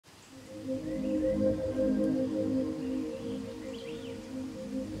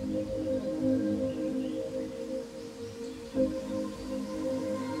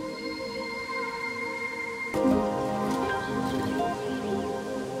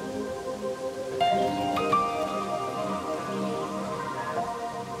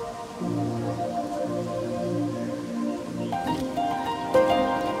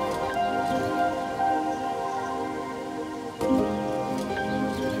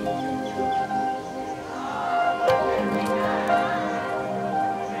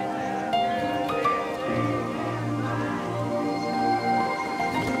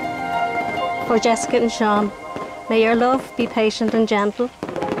For Jessica and Sean, may your love be patient and gentle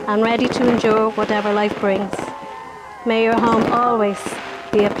and ready to endure whatever life brings. May your home always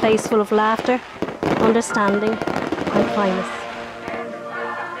be a place full of laughter, understanding and kindness.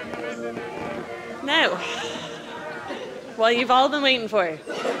 Now, what you've all been waiting for, a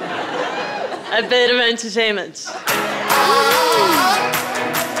bit of entertainment.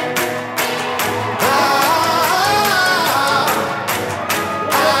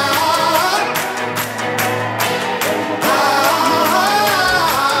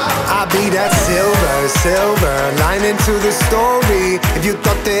 Be that silver lining to the story. If you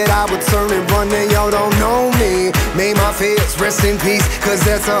thought that I would turn and run, then y'all don't know me. May my fears rest in peace, cause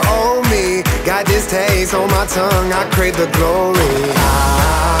that's a old me. Got this taste on my tongue, I crave the glory.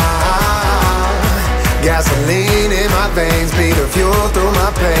 Gasoline in my veins, be the fuel through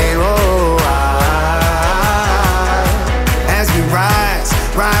my pain. Oh, as we rise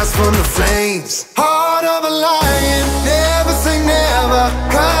from the flames. Heart of a lion, never say never.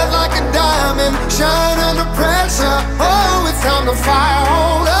 Cut like a diamond, shine under pressure. Oh, it's time to fire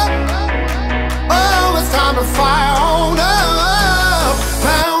on up. Oh, it's time to fire on up.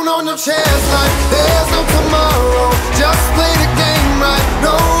 Pound on your chest like there's no tomorrow. Just play the game right,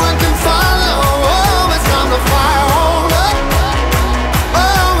 no one can follow. Oh, it's time to fire on up.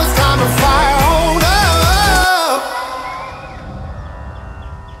 Oh, it's time to fire on up.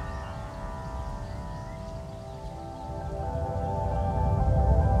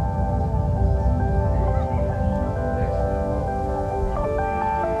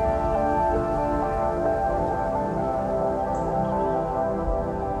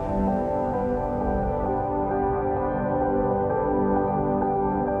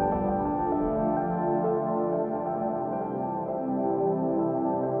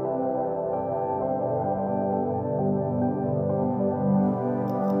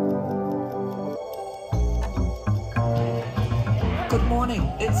 Good morning.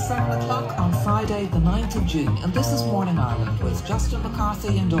 It's 7 o'clock on Friday, the 9th of June, and this is Morning Ireland with Justin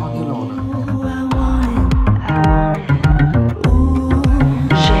McCarthy and Anya Lawler.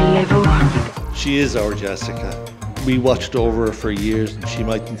 She is our Jessica. We watched over her for years, and she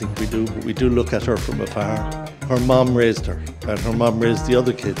mightn't think we do, but we do look at her from afar. Her mom raised her, and her mom raised the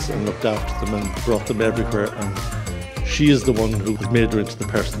other kids and looked after them and brought them everywhere, and she is the one who has made her into the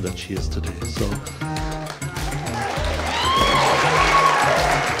person that she is today. So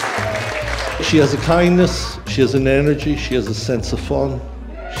she has a kindness, she has an energy, she has a sense of fun,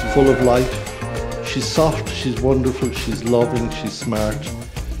 she's full of life, she's soft, she's wonderful, she's loving, she's smart,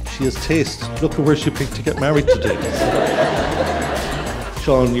 she has taste. Look at where she picked to get married today.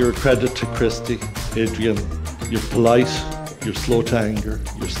 Sean, you're a credit to Christy. Adrian, you're polite, you're slow to anger,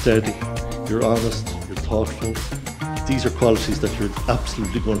 you're steady, you're honest, you're thoughtful. These are qualities that you're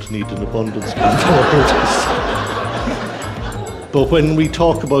absolutely going to need in abundance going forward. But when we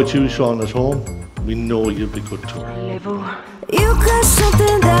talk about you, Sean, at home, we know you'll be good to her. You got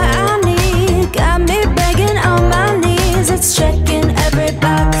something that I need, got me begging on my knees. It's checking every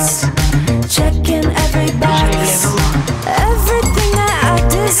box, checking every box. Everything that I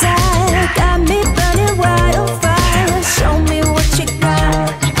desire, got me burning wildfire. Show me what you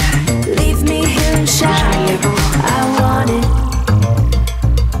got, leave me here and shine. I want it.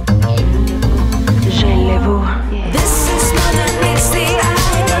 This is more than meets the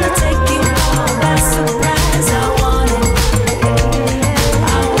eye, gonna take you all by surprise. I want it,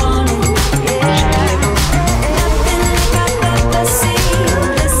 I want it, yeah. Nothing like I've ever seen.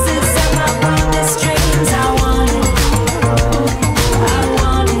 This is all my wildest dreams. I want it, I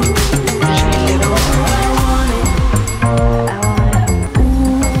want it, I want it,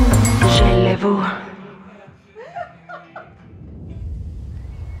 ooh, voulez-vous?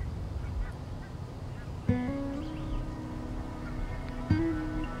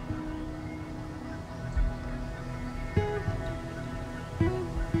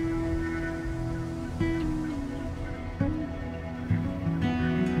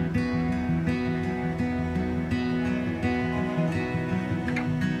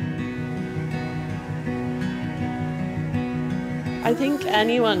 I think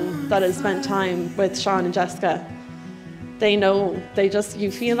anyone that has spent time with Sean and Jessica, they know,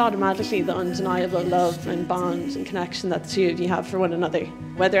 you feel automatically the undeniable love and bond and connection that the two of you have for one another.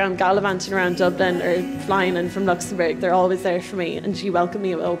 Whether I'm gallivanting around Dublin or flying in from Luxembourg, they're always there for me, and you welcome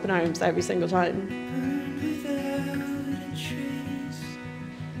me with open arms every single time.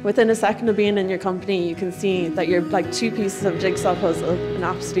 Within a second of being in your company, you can see that you're like two pieces of a jigsaw puzzle and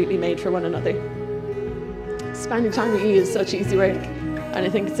absolutely made for one another. Spending time with you is such easy work, and I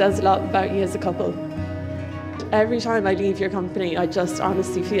think it says a lot about you as a couple. Every time I leave your company, I just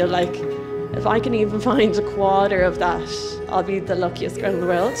honestly feel like If I can even find a quarter of that, I'll be the luckiest girl in the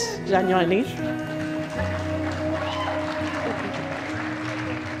world, genuinely.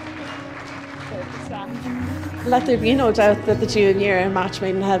 Let there be no doubt that the two of you are a match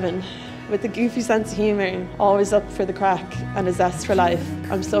made in heaven. With a goofy sense of humour, always up for the crack, and a zest for life,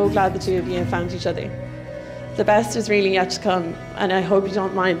 I'm so glad the two of you have found each other. The best is really yet to come, and I hope you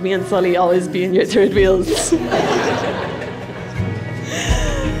don't mind me and Sully always being your third wheels.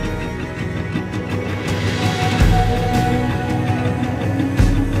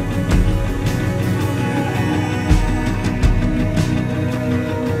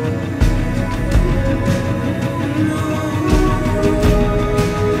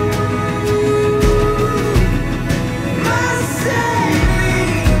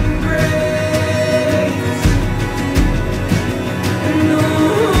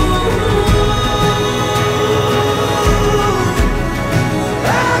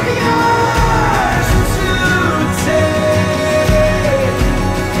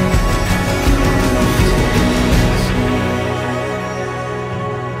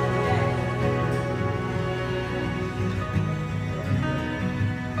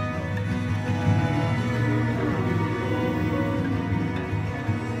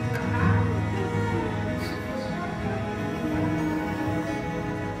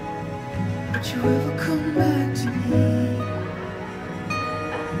 Would you ever come back to me?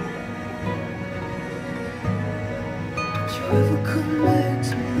 Would you ever come back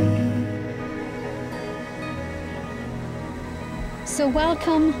to me? So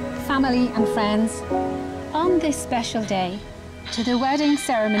welcome, family and friends, on this special day to the wedding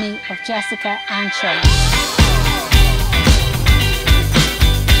ceremony of Jessica and Sean.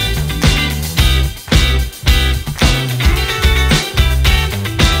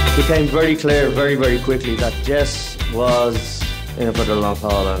 It became very clear very quickly that Jess was in it for the long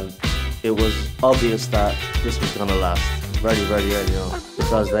haul, and it was obvious that this was going to last very early on,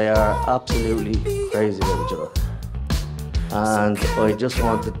 because they are absolutely crazy with each other. And I just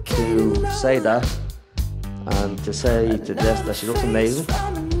wanted to say that, and to say to Jess that she looks amazing.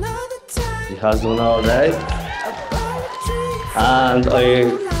 She has done all day, and I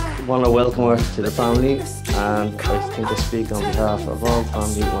want to welcome her to the family, and I think I speak on behalf of all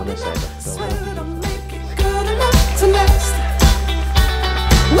family when I say that. So,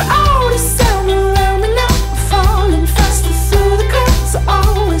 we're already sound around me now, falling faster through the cracks. I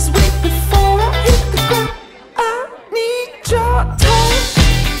always wait before I hit the ground. I need your touch,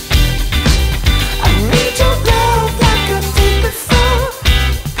 I need your love like I did before.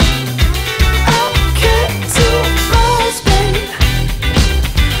 I care too much, babe.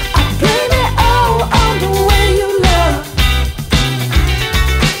 I blame it all on the way you love.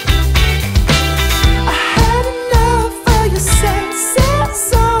 I had enough of your sad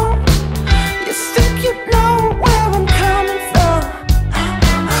song. You think you know where I'm coming from?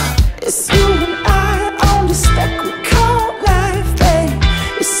 It's you and I on the spec we call life, babe.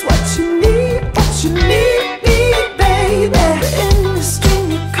 It's what you need, baby. In this dream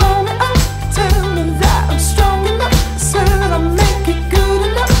you call me up, tell me that I'm strong enough. Said I'll make it good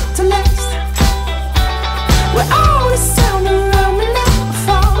enough to last. We're always sound around me now,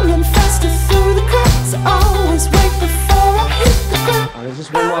 falling faster through the cracks. I always wait before I hit the ground. and there's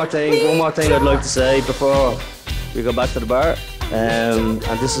just one more thing I'd like to say before we go back to the bar, and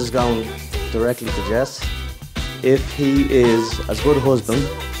this is going directly to Jess. If he is as good a husband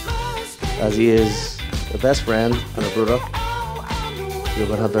as he is a best friend and a brother, you're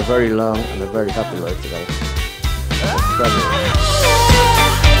going to have a very long and a very happy life together. Congratulations.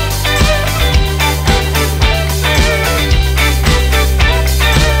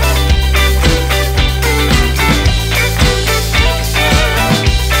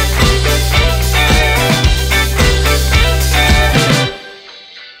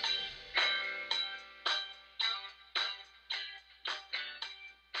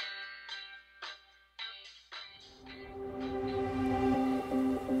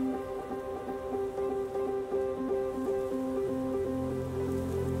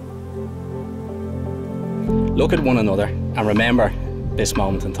 Look at one another and remember this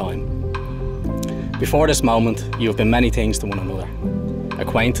moment in time. Before this moment, you have been many things to one another.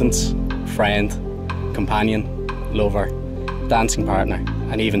 Acquaintance, friend, companion, lover, dancing partner,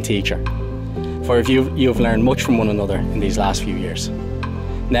 and even teacher. For you have learned much from one another in these last few years.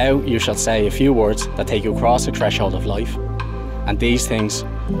 Now you shall say a few words that take you across the threshold of life, and these things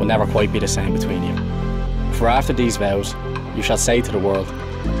will never quite be the same between you. For after these vows, you shall say to the world,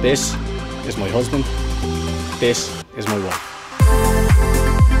 this is my husband, this is my wife.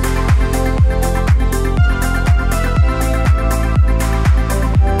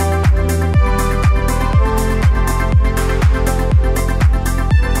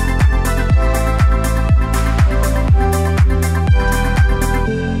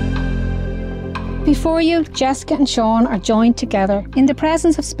 before you, Jessica and Sean are joined together in the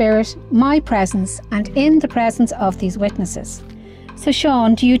presence of Spirit, my presence, and in the presence of these witnesses. So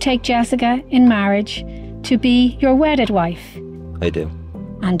Sean, do you take Jessica in marriage to be your wedded wife? I do.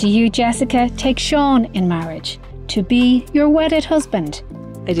 And do you, Jessica, take Sean in marriage to be your wedded husband?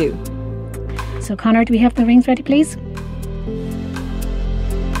 I do. So Conor, do we have the rings ready, please?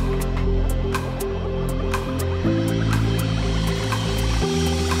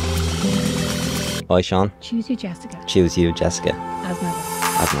 I, Sean, Choose you, Jessica, choose you, Jessica, as my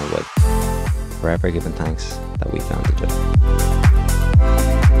wife. as my wife. Forever giving thanks that we found each other.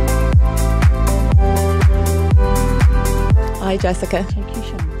 I, Jessica, Take you,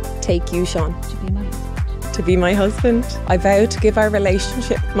 Sean, take you, Sean, to be my husband. to be my husband. I vow to give our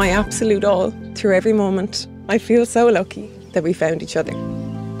relationship my absolute all through every moment. I feel so lucky that we found each other.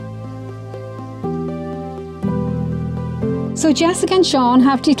 So Jessica and Sean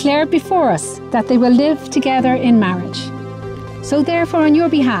have declared before us that they will live together in marriage. So therefore, on your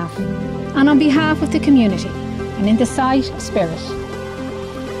behalf, and on behalf of the community, and in the sight of Spirit,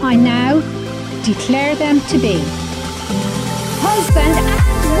 I now declare them to be husband and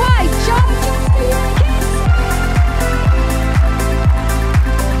wife. Sean,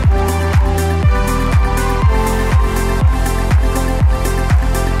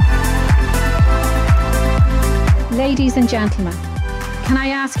 ladies and gentlemen, can I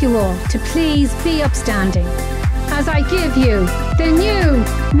ask you all to please be upstanding as I give you the new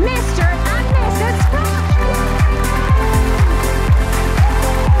Mr. and Mrs. Frost.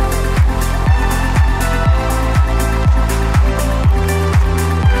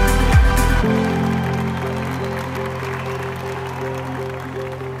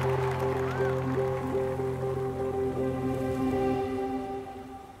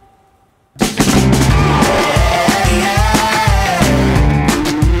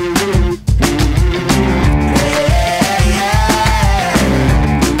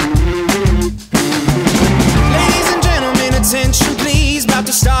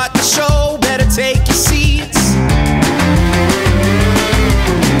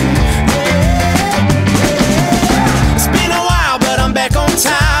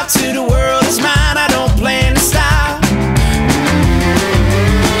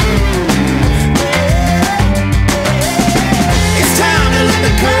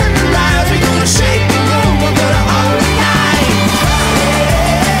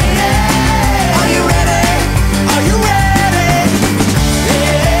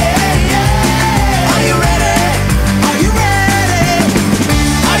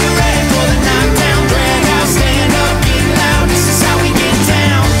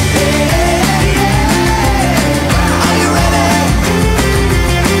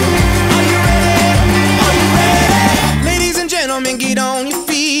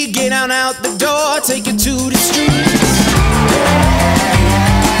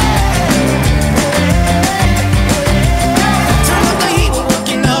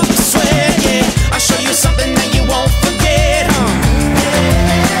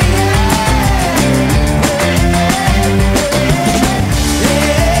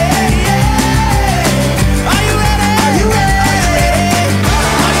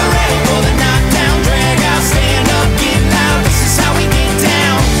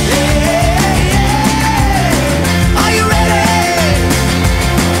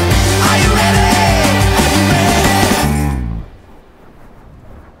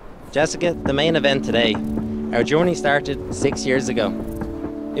 Jessica, the main event today. Our journey started 6 years ago.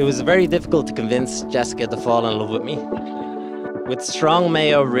 It was very difficult to convince Jessica to fall in love with me. With strong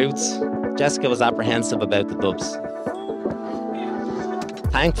Mayo roots, Jessica was apprehensive about the dubs.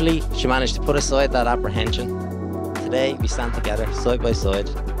 Thankfully, she managed to put aside that apprehension. Today, we stand together, side by side,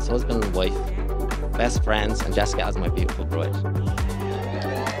 as husband and wife, best friends, and Jessica as my beautiful bride.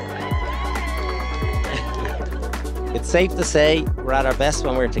 It's safe to say we're at our best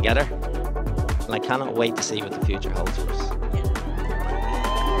when we're together, and I cannot wait to see what the future holds for us.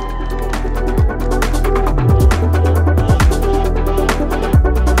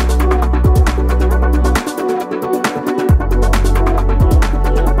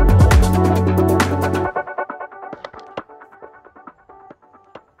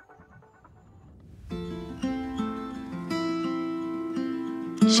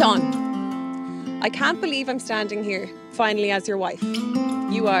 Sean, I can't believe I'm standing here, finally as your wife.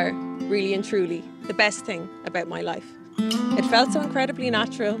 You are, really and truly, the best thing about my life. It felt so incredibly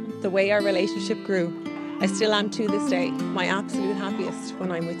natural, the way our relationship grew. I still am to this day, my absolute happiest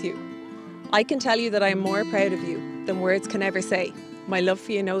when I'm with you. I can tell you that I am more proud of you than words can ever say. My love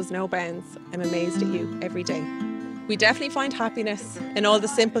for you knows no bounds. I'm amazed at you every day. We definitely find happiness in all the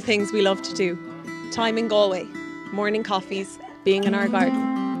simple things we love to do. time in Galway, morning coffees, being in our garden.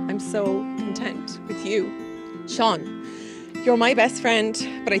 I'm so content with you. Sean, you're my best friend,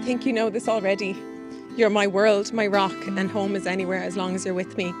 but I think you know this already. You're my world, my rock, and home is anywhere as long as you're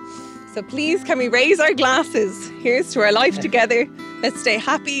with me. So please, can we raise our glasses? Here's to our life together. Let's stay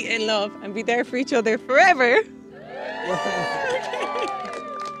happy, in love, and be there for each other forever.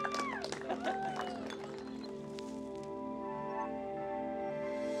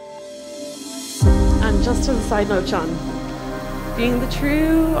 And just as a side note, Sean, being the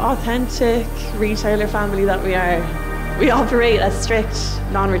true, authentic retailer family that we are, we operate a strict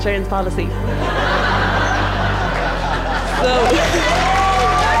non-returns policy.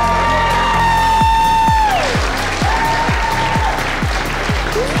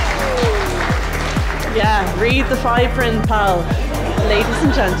 Yeah, read the fine print, pal. Ladies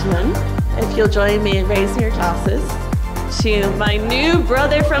and gentlemen, if you'll join me in raising your glasses to my new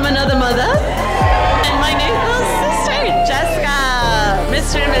brother from another mother and my new little sister, Jessica,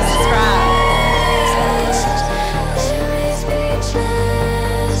 Mr. and Mrs. Pratt.